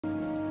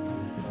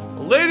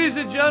Ladies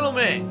and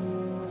gentlemen,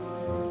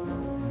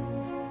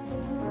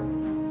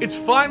 it's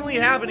finally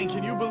happening.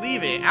 Can you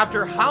believe it?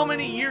 After how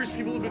many years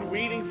people have been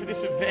waiting for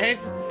this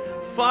event,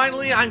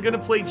 finally I'm gonna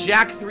play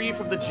Jak 3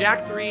 from the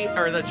Jak 3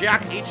 or the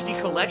Jak HD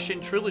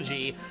Collection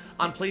trilogy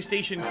on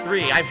PlayStation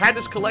 3. I've had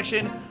this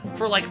collection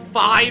for like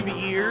 5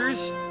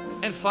 years,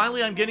 and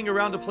finally I'm getting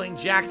around to playing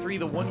Jak 3,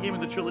 the one game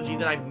in the trilogy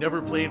that I've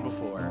never played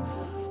before.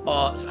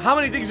 So how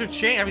many things have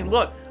changed? I mean,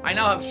 look, I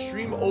now have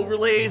stream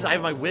overlays. I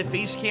have my with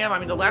face cam. I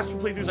mean, the last two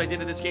playthroughs I did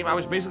in this game, I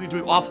was basically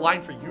doing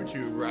offline for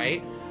YouTube,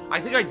 right?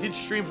 I think I did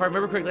stream, if I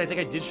remember correctly, I think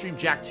I did stream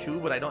Jak 2,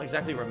 but I don't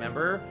exactly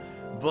remember.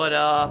 But,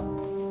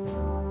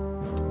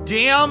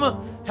 damn,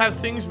 have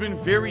things been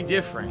very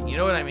different. You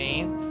know what I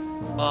mean?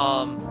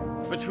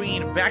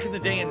 Between back in the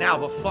day and now,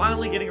 but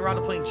finally getting around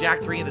to playing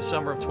Jak 3 in the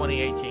summer of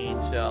 2018.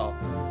 So,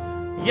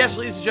 yes,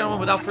 ladies and gentlemen,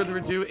 without further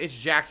ado, it's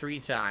Jak 3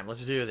 time.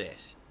 Let's do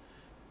this.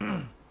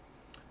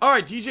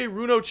 Alright, DJ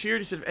Runo cheered.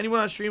 He said, if anyone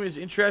on stream is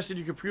interested,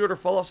 you can pre-order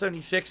Fallout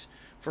 76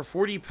 for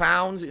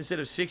 £40 instead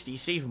of 60.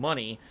 Save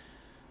money.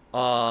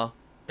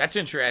 That's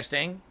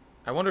interesting.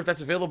 I wonder if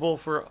that's available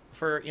for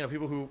you know,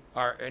 people who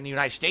are in the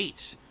United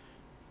States.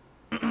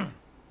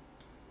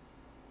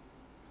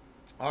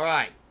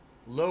 Alright.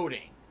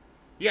 Loading.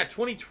 Yeah,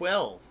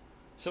 2012.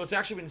 So it's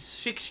actually been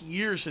 6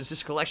 years since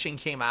this collection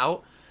came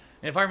out.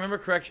 And if I remember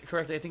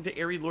correctly, I think the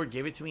Airy Lord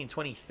gave it to me in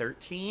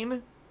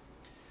 2013.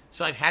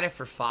 So I've had it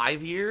for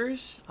 5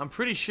 years. I'm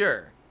pretty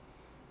sure.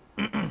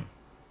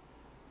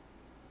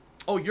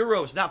 Oh,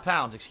 euros, not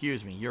pounds.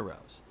 Excuse me,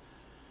 euros.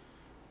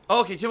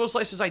 Okay, Timbo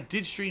Slice says I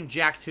did stream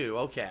Jak 2.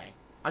 Okay.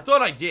 I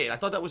thought I did. I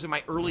thought that was in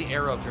my early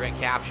era of direct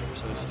capture.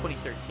 So it was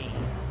 2013.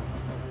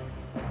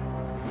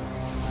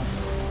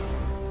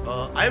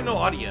 I have no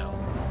audio.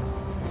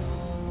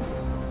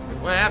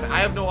 What happened? I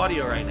have no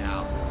audio right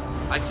now.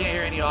 I can't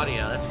hear any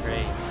audio. That's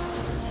great.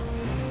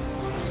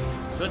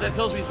 So what that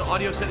tells me is the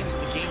audio settings in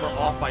the game are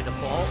off by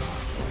default.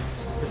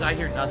 Because I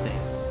hear nothing.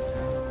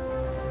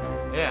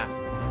 Yeah.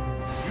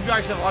 You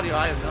guys have audio,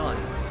 I have none.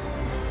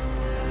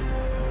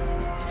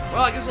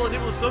 Well, I guess I'll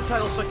enable the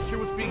subtitles so I can hear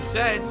what's being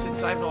said,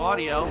 since I have no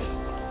audio.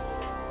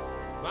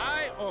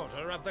 By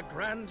order of the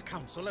Grand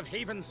Council of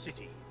Haven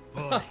City,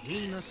 for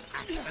heinous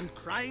acts and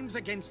crimes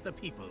against the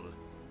people,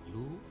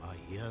 you are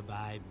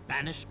hereby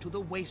banished to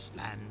the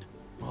wasteland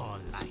for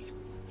life.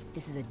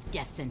 This is a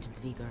death sentence,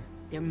 Vigor.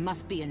 There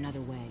must be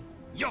another way.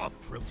 Your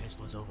protest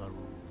was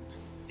overruled.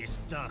 This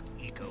dark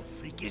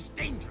eco-freak is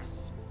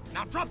dangerous.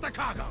 Now drop the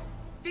cargo.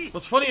 This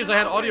What's funny is I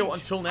had audio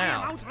outrage. until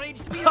now. I am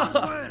outraged beyond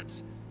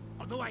words.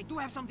 Although I do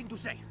have something to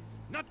say.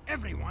 Not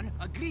everyone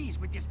agrees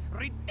with this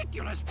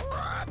ridiculous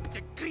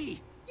decree.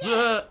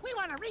 Yeah, we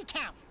want a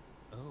recount.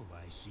 Oh,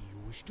 I see you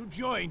wish to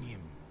join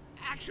him.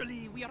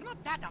 Actually, we are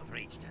not that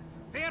outraged.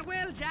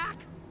 Farewell, Jak.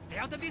 Stay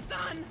out of the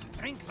sun.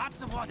 Drink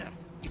lots of water,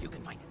 if you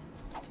can find it.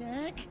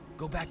 Jak?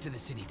 Go back to the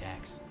city,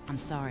 Dax. I'm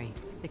sorry.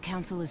 The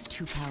council is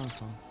too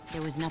powerful.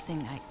 There was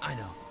nothing I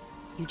know.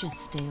 You just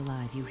stay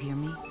alive, you hear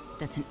me?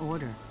 That's an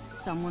order.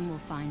 Someone will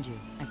find you.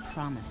 I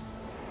promise.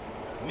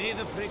 May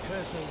the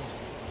precursors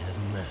have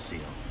mercy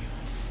on you.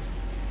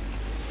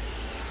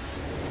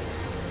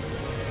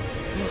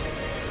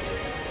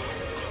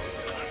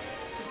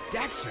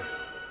 Daxter!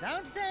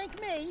 Don't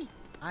thank me.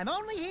 I'm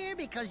only here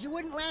because you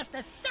wouldn't last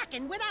a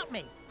second without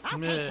me.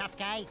 Okay, tough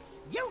guy.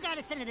 You got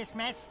us into this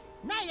mess.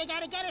 Now you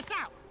gotta get us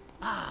out.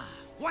 Ah,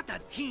 what a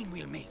team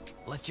we'll make.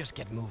 Let's just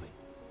get moving.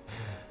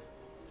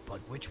 But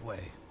which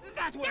way?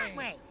 That way. That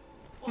way.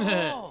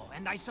 Oh,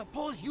 and I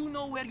suppose you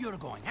know where you're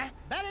going, huh?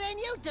 Better than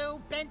you do,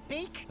 bent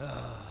beak.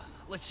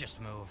 Let's just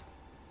move.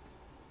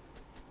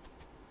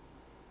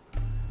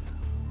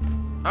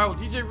 Alright, well,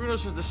 DJ Bruno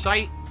says the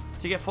site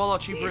to get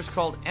Fallout cheaper is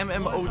called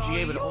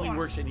MMOGA, but it only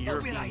works in the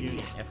European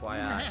Union,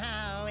 FYI.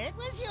 Oh, it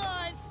was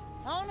yours.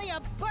 Only a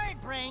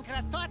bird brain could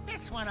have thought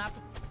this one up.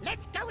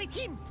 Let's go with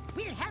him.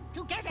 We'll help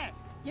together.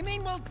 You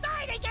mean we'll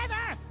die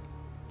together?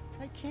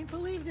 I can't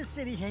believe this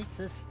city hates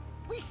us.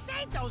 We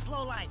saved those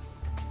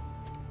lowlifes.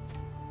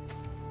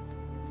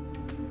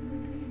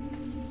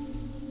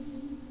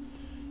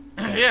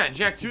 Yeah, in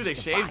Jak 2 they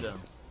saved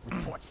them.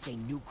 Reports say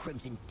new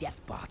Crimson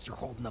Death bots are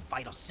holding a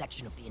vital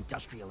section of the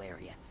industrial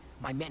area.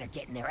 My men are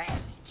getting their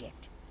asses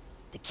kicked.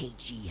 The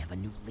KG have a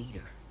new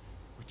leader.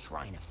 We're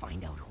trying to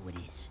find out who it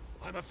is.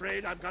 I'm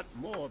afraid I've got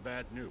more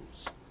bad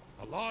news.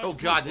 A large Oh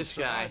God, group this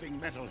of guy. surviving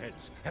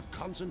metalheads have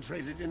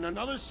concentrated in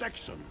another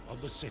section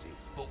of the city.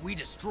 But we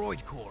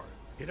destroyed Core.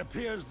 It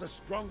appears the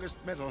strongest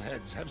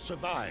metalheads have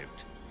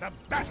survived. The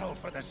battle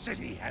for the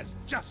city has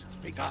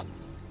just begun.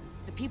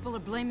 The people are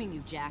blaming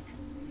you, Jak.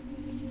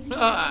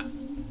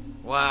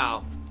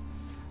 Wow.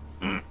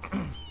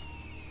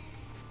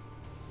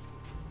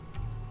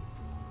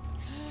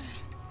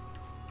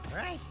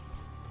 Right.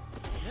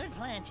 Good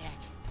plan,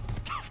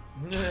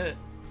 Jak.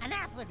 A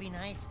nap would be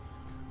nice.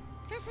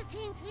 Just a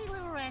teensy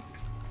little rest.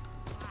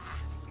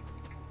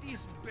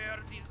 This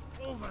bird is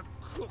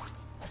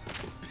overcooked.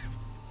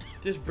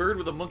 This bird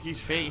with a monkey's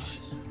face.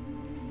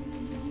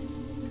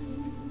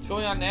 What's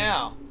going on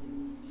now?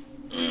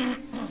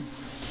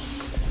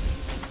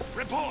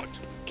 Report!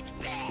 It's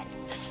bad.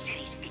 The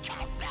city's become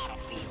a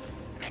battlefield.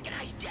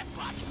 Mechanized death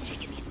bots have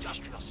taken the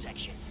industrial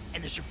section,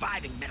 and the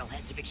surviving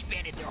metalheads have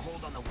expanded their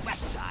hold on the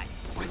west side.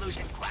 We're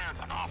losing ground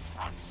on all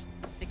fronts.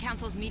 The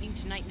council's meeting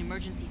tonight in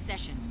emergency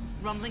session.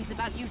 Rumblings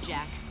about you,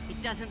 Jack.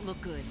 It doesn't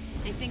look good.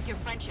 They think your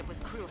friendship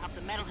with Crew helped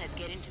the metalheads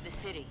get into the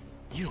city.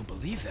 You don't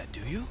believe that, do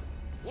you?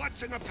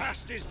 What's in the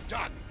past is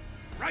done.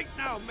 Right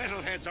now,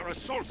 metalheads are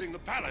assaulting the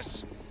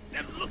palace.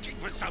 They're looking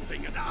for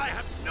something, and I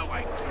have no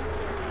idea.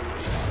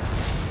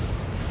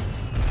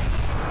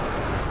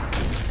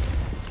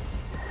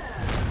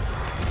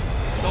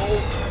 No.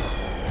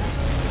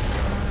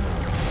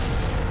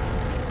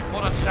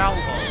 What a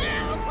salvo.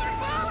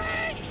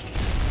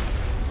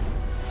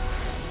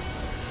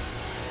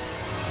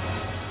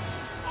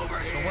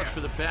 So much for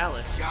the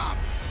palace. Job.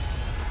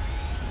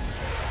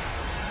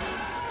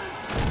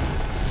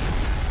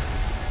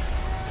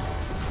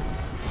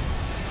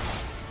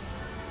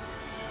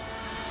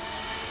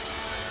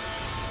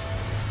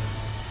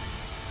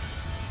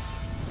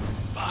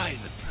 By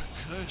the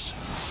precursors.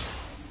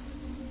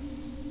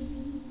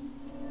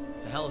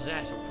 The hell is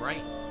that? So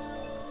bright.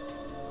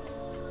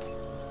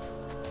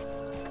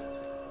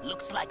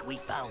 Looks like we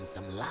found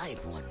some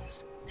live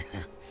ones.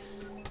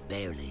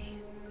 Barely.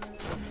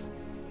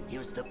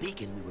 Here's the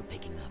beacon we were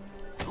picking up.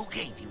 Who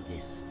gave you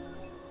this?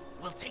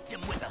 We'll take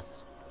them with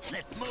us.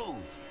 Let's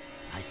move.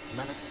 I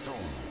smell a storm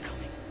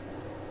coming.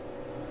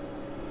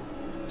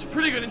 It's a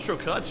pretty good intro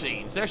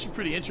cutscene. It's actually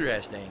pretty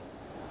interesting.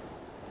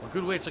 A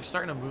good way. It's like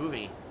starting a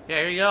movie.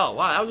 Yeah, here you go.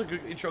 Wow, that was a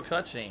good intro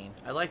cutscene.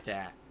 I like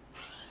that.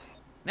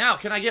 Now,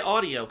 can I get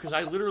audio? Because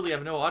I literally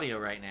have no audio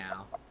right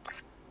now.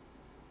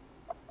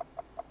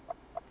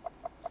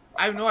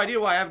 I have no idea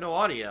why I have no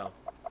audio.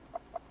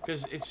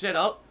 Because it's set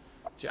up.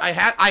 I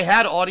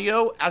had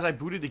audio as I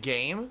booted the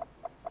game.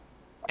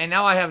 And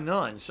now I have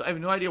none. So I have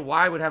no idea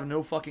why I would have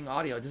no fucking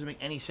audio. It doesn't make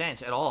any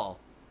sense at all.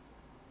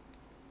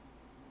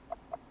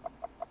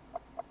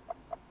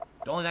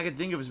 The only thing I can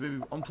think of is maybe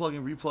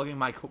unplugging, replugging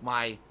my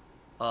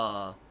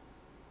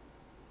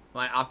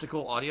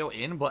optical audio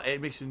in, but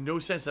it makes no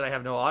sense that I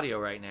have no audio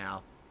right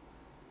now.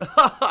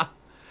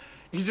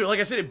 Like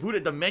I said, it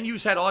booted. The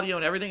menus had audio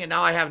and everything, and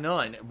now I have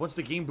none. Once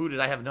the game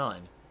booted, I have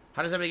none.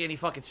 How does that make any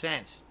fucking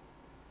sense?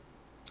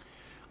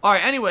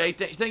 Alright, anyway,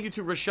 thank you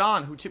to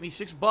Rashawn, who tipped me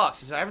 $6.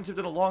 He said, I haven't tipped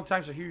in a long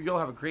time, so here you go.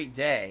 Have a great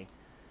day.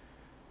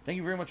 Thank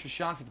you very much,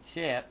 Rashawn, for the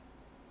tip.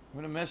 I'm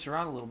going to mess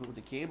around a little bit with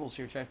the cables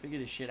here, try to figure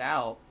this shit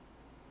out.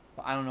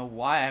 But I don't know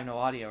why I have no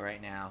audio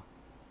right now.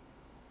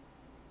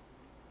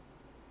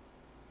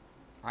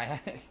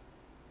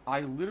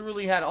 I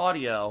literally had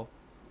audio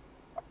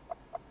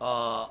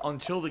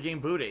until the game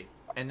booted,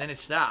 and then it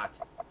stopped.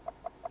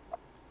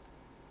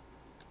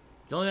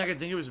 The only thing I can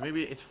think of is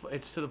maybe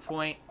it's to the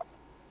point.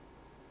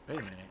 Wait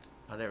a minute.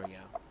 Oh, there we go.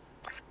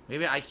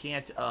 Maybe I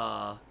can't.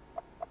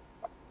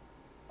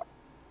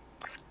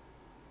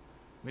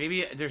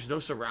 Maybe there's no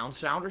surround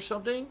sound or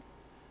something.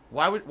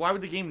 Why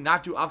would the game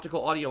not do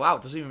optical audio out?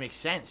 It doesn't even make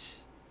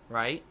sense,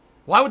 right?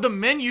 Why would the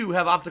menu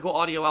have optical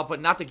audio out,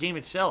 but not the game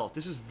itself?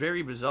 This is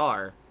very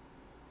bizarre.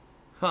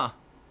 Huh.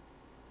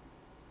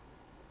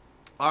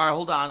 Alright,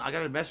 hold on. I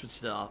gotta mess with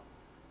stuff.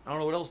 I don't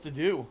know what else to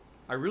do.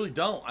 I really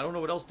don't. I don't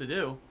know what else to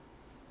do.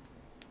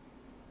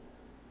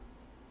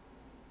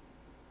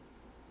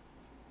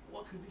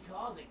 What could be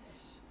causing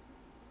this?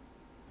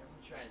 Here,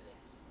 let me try this.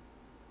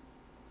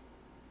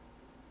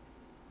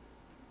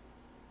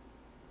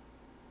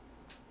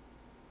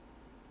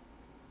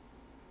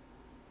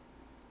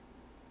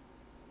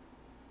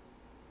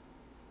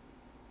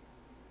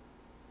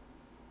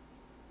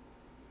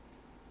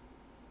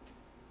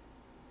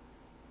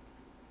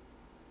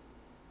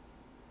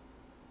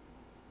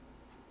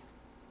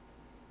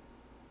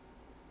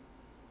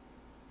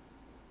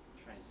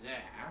 There.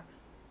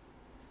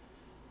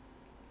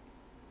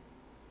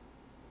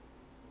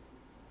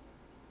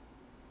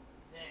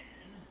 Then,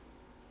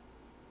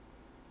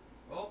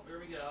 oh, there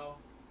we go.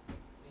 Thing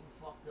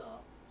fucked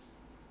up.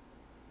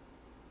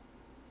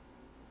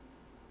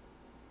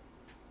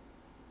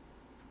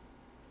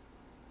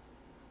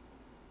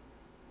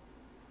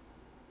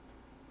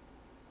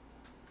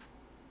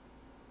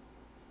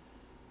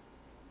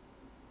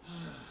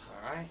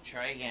 All right,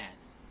 try again.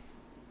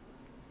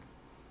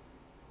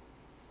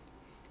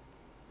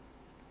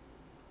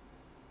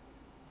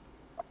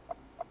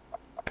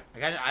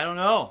 I don't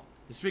know.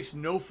 This makes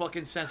no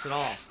fucking sense at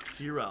all.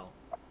 Zero.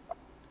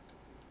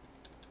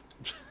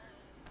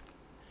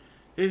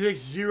 This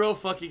makes zero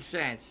fucking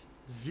sense.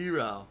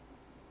 Zero.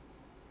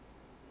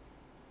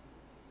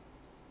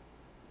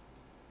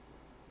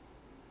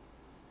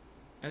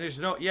 And there's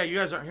no... Yeah, you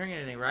guys aren't hearing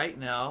anything, right?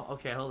 No?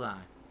 Okay, hold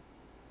on.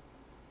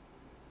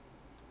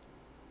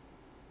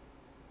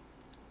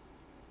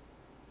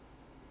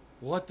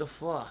 What the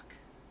fuck?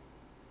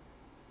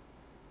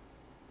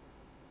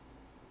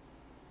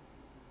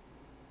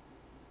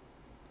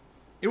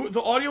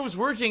 The audio was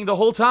working the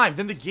whole time.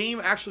 Then the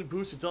game actually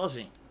boosts. It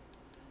doesn't.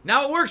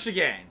 Now it works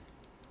again.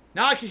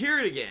 Now I can hear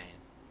it again.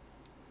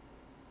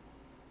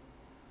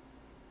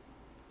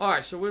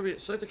 Alright, so what do we...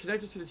 Select the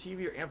connector to the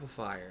TV or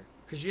amplifier.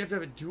 Because you have to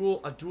have a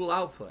dual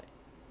output.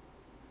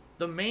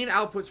 The main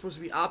output's supposed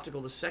to be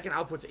optical. The second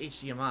output's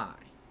HDMI.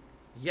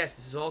 Yes,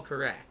 this is all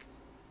correct.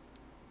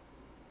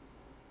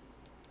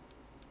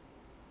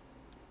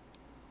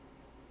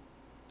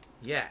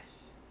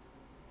 Yes.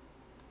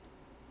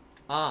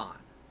 On.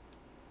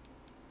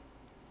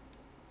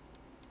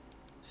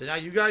 So now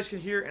you guys can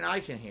hear and I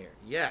can hear.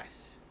 Yes.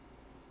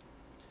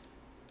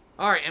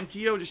 Alright,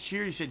 MTO just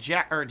cheered. He said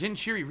Jack, or didn't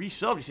cheer, he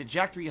resubbed. He said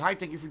Jack 3 hype,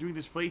 thank you for doing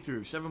this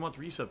playthrough. 7-month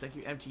resub. Thank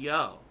you,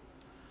 MTO.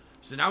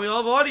 So now we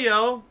all have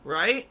audio,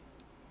 right?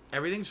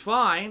 Everything's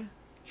fine.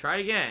 Try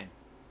again.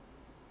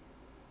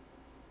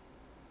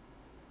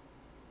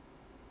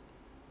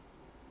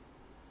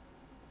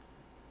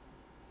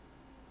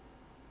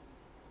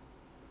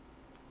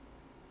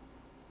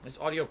 Nice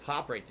audio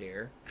pop right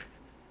there.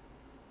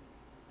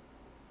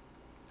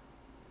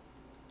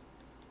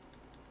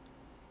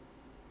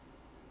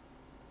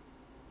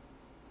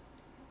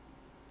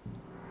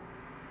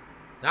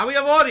 Now we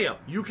have audio.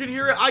 You can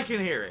hear it, I can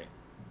hear it.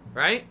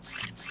 Right?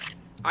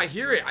 I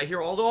hear it. I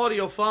hear all the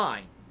audio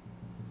fine.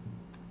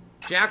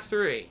 Jack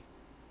 3.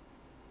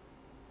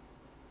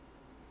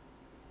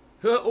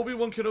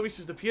 Obi-Wan Kenobi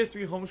says the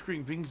PS3 home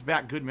screen brings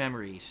back good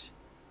memories.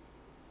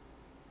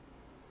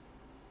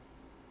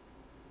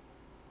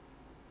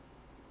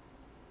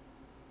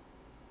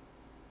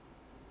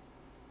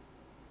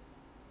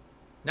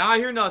 Now I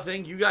hear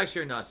nothing. You guys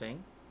hear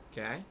nothing.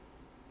 Okay.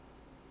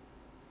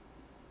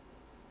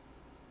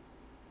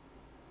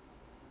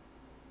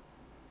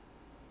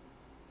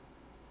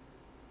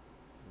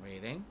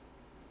 Waiting.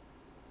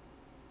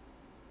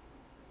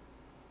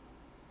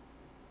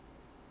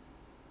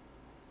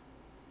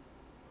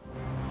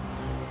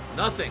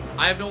 Nothing.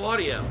 I have no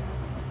audio.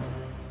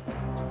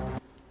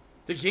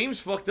 The game's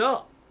fucked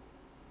up.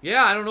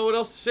 Yeah, I don't know what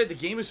else to say. The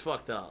game is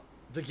fucked up.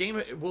 The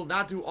game will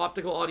not do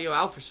optical audio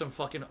out for some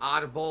fucking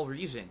oddball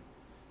reason.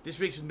 This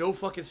makes no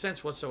fucking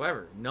sense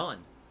whatsoever. None.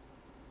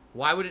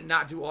 Why would it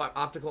not do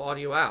optical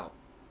audio out?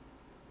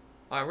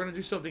 Alright, we're going to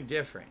do something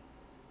different.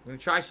 We're going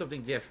to try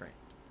something different.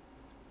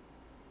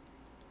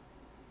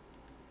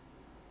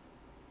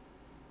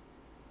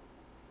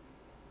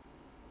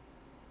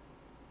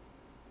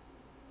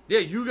 Yeah,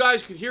 you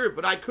guys could hear it,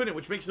 but I couldn't,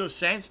 which makes no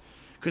sense.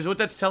 Because what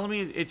that's telling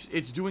me is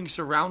it's doing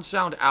surround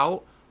sound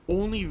out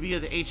only via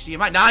the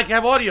HDMI. Now I can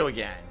have audio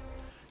again.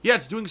 Yeah,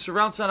 it's doing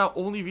surround sound out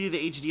only via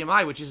the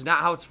HDMI, which is not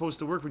how it's supposed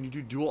to work when you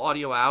do dual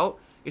audio out.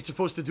 It's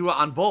supposed to do it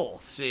on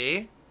both,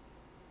 see?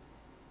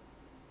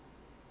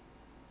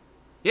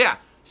 Yeah,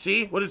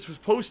 see? What it's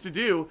supposed to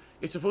do,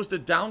 it's supposed to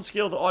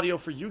downscale the audio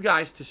for you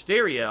guys to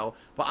stereo,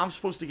 but I'm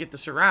supposed to get the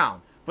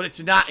surround. But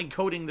it's not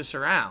encoding the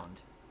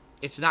surround.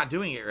 It's not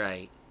doing it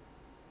right.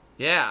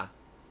 Yeah.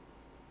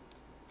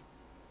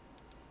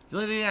 The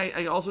only thing,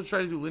 I also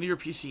try to do linear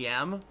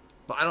PCM,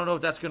 but I don't know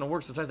if that's going to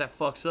work. Sometimes that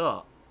fucks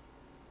up.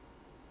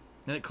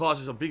 And it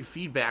causes a big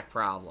feedback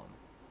problem.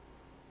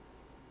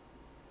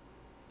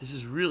 This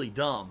is really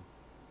dumb.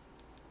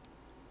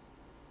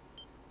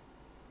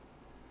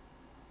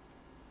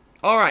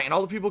 Alright, and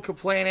all the people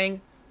complaining,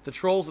 the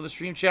trolls in the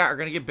stream chat are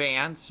going to get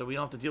banned, so we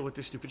don't have to deal with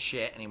this stupid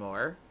shit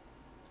anymore.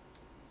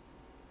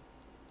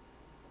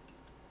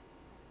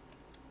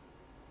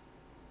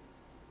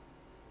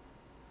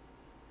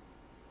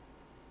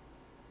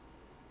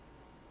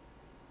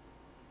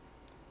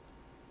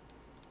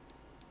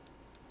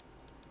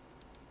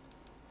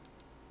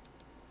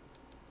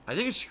 I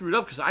think it's screwed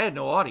up because I had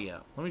no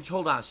audio. Let me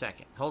hold on a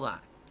second. Hold on.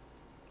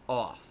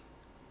 Off.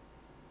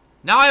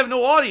 Now I have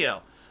no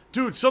audio.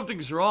 Dude,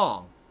 something's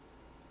wrong.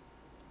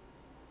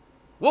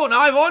 Whoa,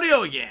 now I have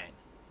audio again.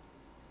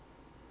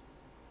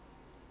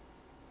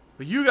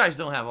 But you guys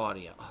don't have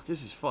audio. Oh,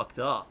 this is fucked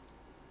up.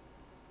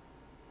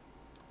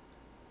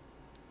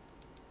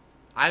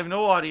 I have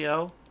no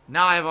audio.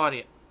 Now I have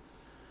audio.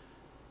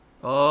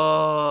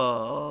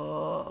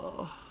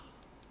 Oh.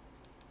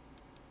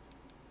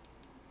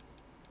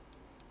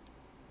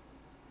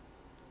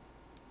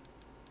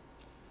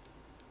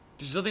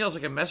 There's nothing else I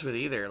can mess with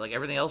either. Like,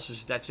 everything else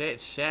is, that's it.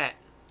 It's set.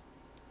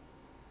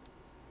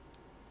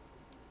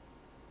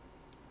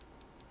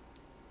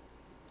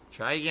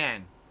 Try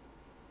again.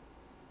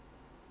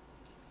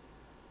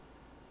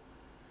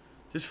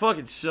 This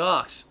fucking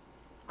sucks.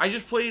 I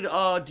just played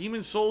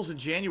Demon's Souls in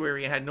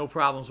January and had no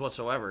problems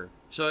whatsoever.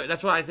 So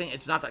that's why I think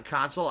it's not the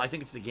console. I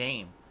think it's the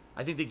game.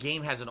 I think the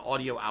game has an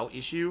audio out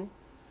issue.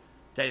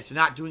 That it's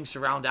not doing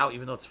surround out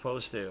even though it's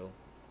supposed to.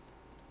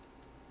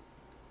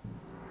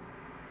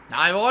 Now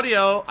I have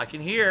audio. I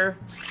can hear.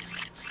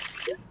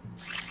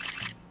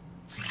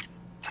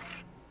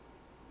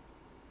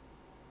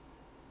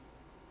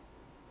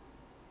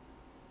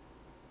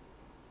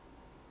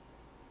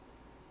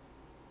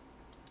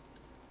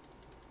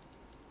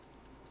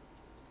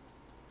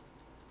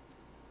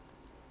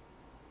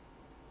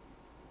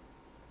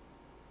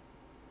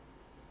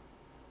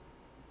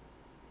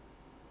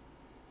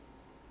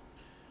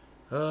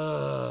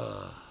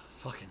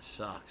 Fucking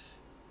sucks.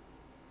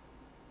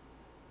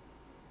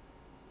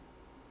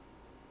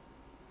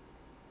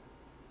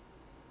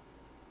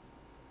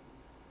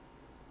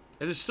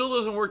 If it still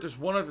doesn't work, there's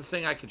one other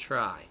thing I could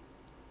try.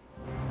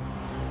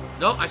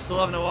 Nope, I still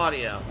have no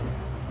audio.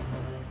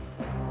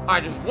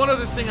 Alright, there's one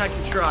other thing I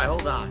can try.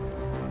 Hold on.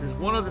 There's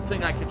one other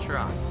thing I can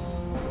try.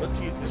 Let's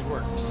see if this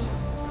works.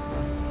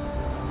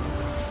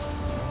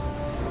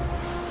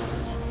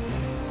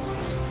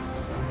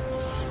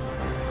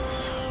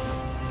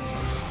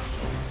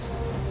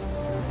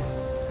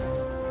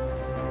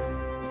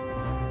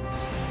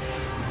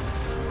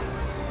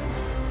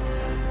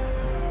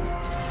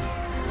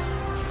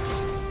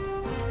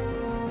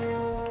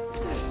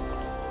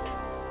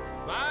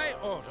 By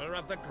order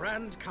of the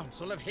Grand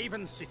Council of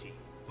Haven City,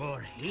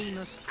 for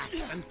heinous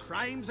acts and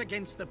crimes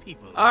against the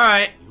people.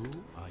 Alright. You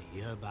are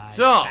hereby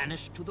So,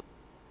 banished to the...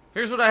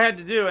 here's what I had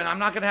to do, and I'm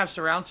not going to have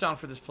surround sound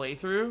for this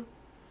playthrough,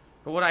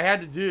 but what I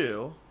had to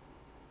do,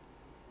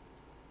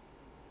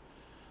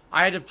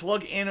 I had to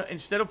plug in,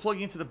 instead of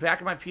plugging into the back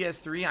of my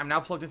PS3, I'm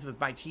now plugged into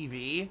my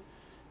TV,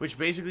 which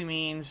basically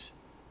means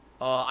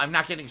I'm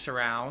not getting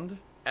surround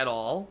at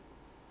all,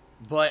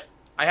 but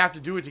I have to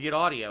do it to get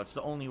audio. It's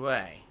the only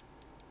way.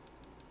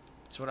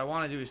 So what I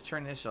want to do is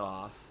turn this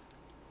off,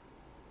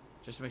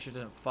 just to make sure it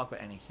doesn't fuck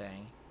with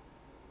anything.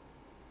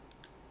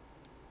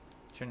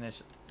 Turn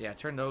this, yeah,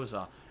 turn those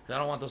off, because I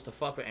don't want those to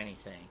fuck with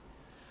anything.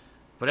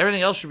 But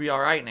everything else should be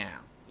alright now.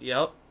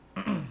 Yep.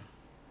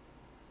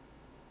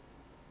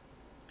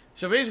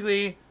 So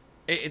basically,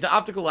 the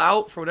optical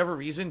out, for whatever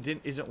reason,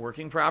 isn't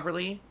working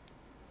properly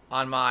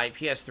on my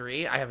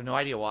PS3. I have no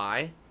idea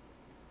why.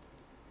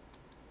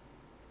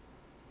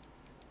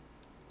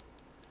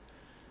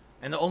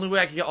 And the only way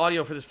I can get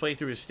audio for this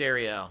playthrough is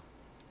stereo.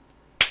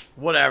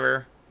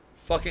 Whatever.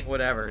 Fucking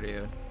whatever,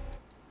 dude.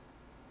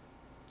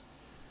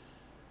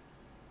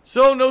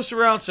 So, no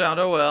surround sound.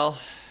 Oh well.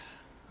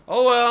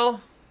 Oh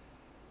well.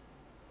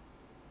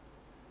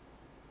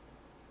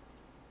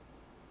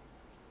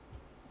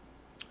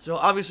 So,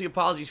 obviously,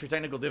 apologies for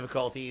technical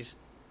difficulties.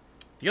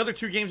 The other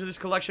two games of this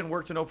collection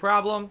worked no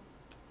problem.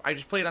 I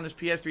just played on this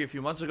PS3 a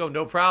few months ago.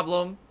 No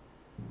problem.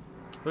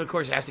 But, of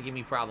course, it has to give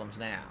me problems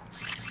now.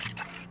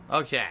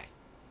 Okay.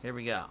 Here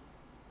we go.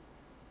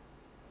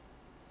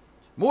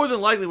 More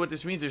than likely, what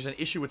this means, there's an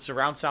issue with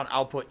surround sound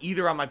output,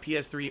 either on my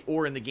PS3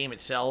 or in the game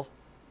itself.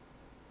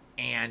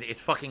 And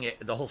it's fucking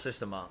the whole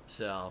system up,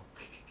 so...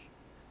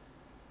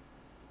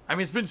 I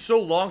mean, it's been so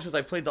long since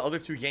I played the other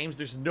two games,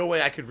 there's no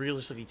way I could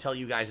realistically tell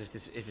you guys if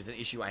it's an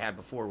issue I had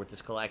before with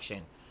this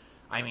collection.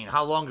 I mean,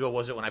 how long ago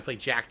was it when I played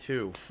Jak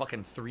 2?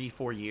 Fucking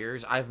 3-4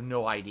 years? I have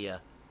no idea.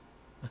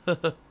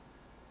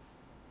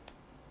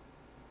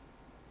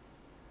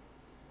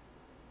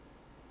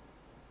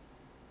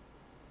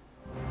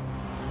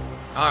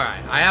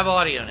 Alright, I have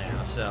audio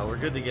now, so we're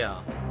good to go.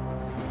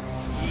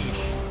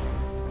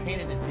 Yeesh. Pain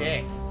in the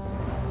dick.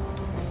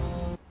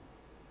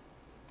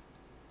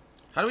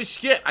 How do we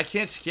skip? I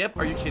can't skip?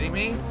 Are you kidding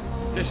me?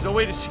 There's no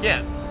way to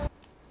skip.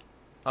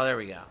 Oh, there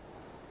we go.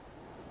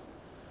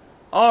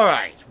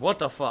 Alright, what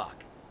the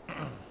fuck?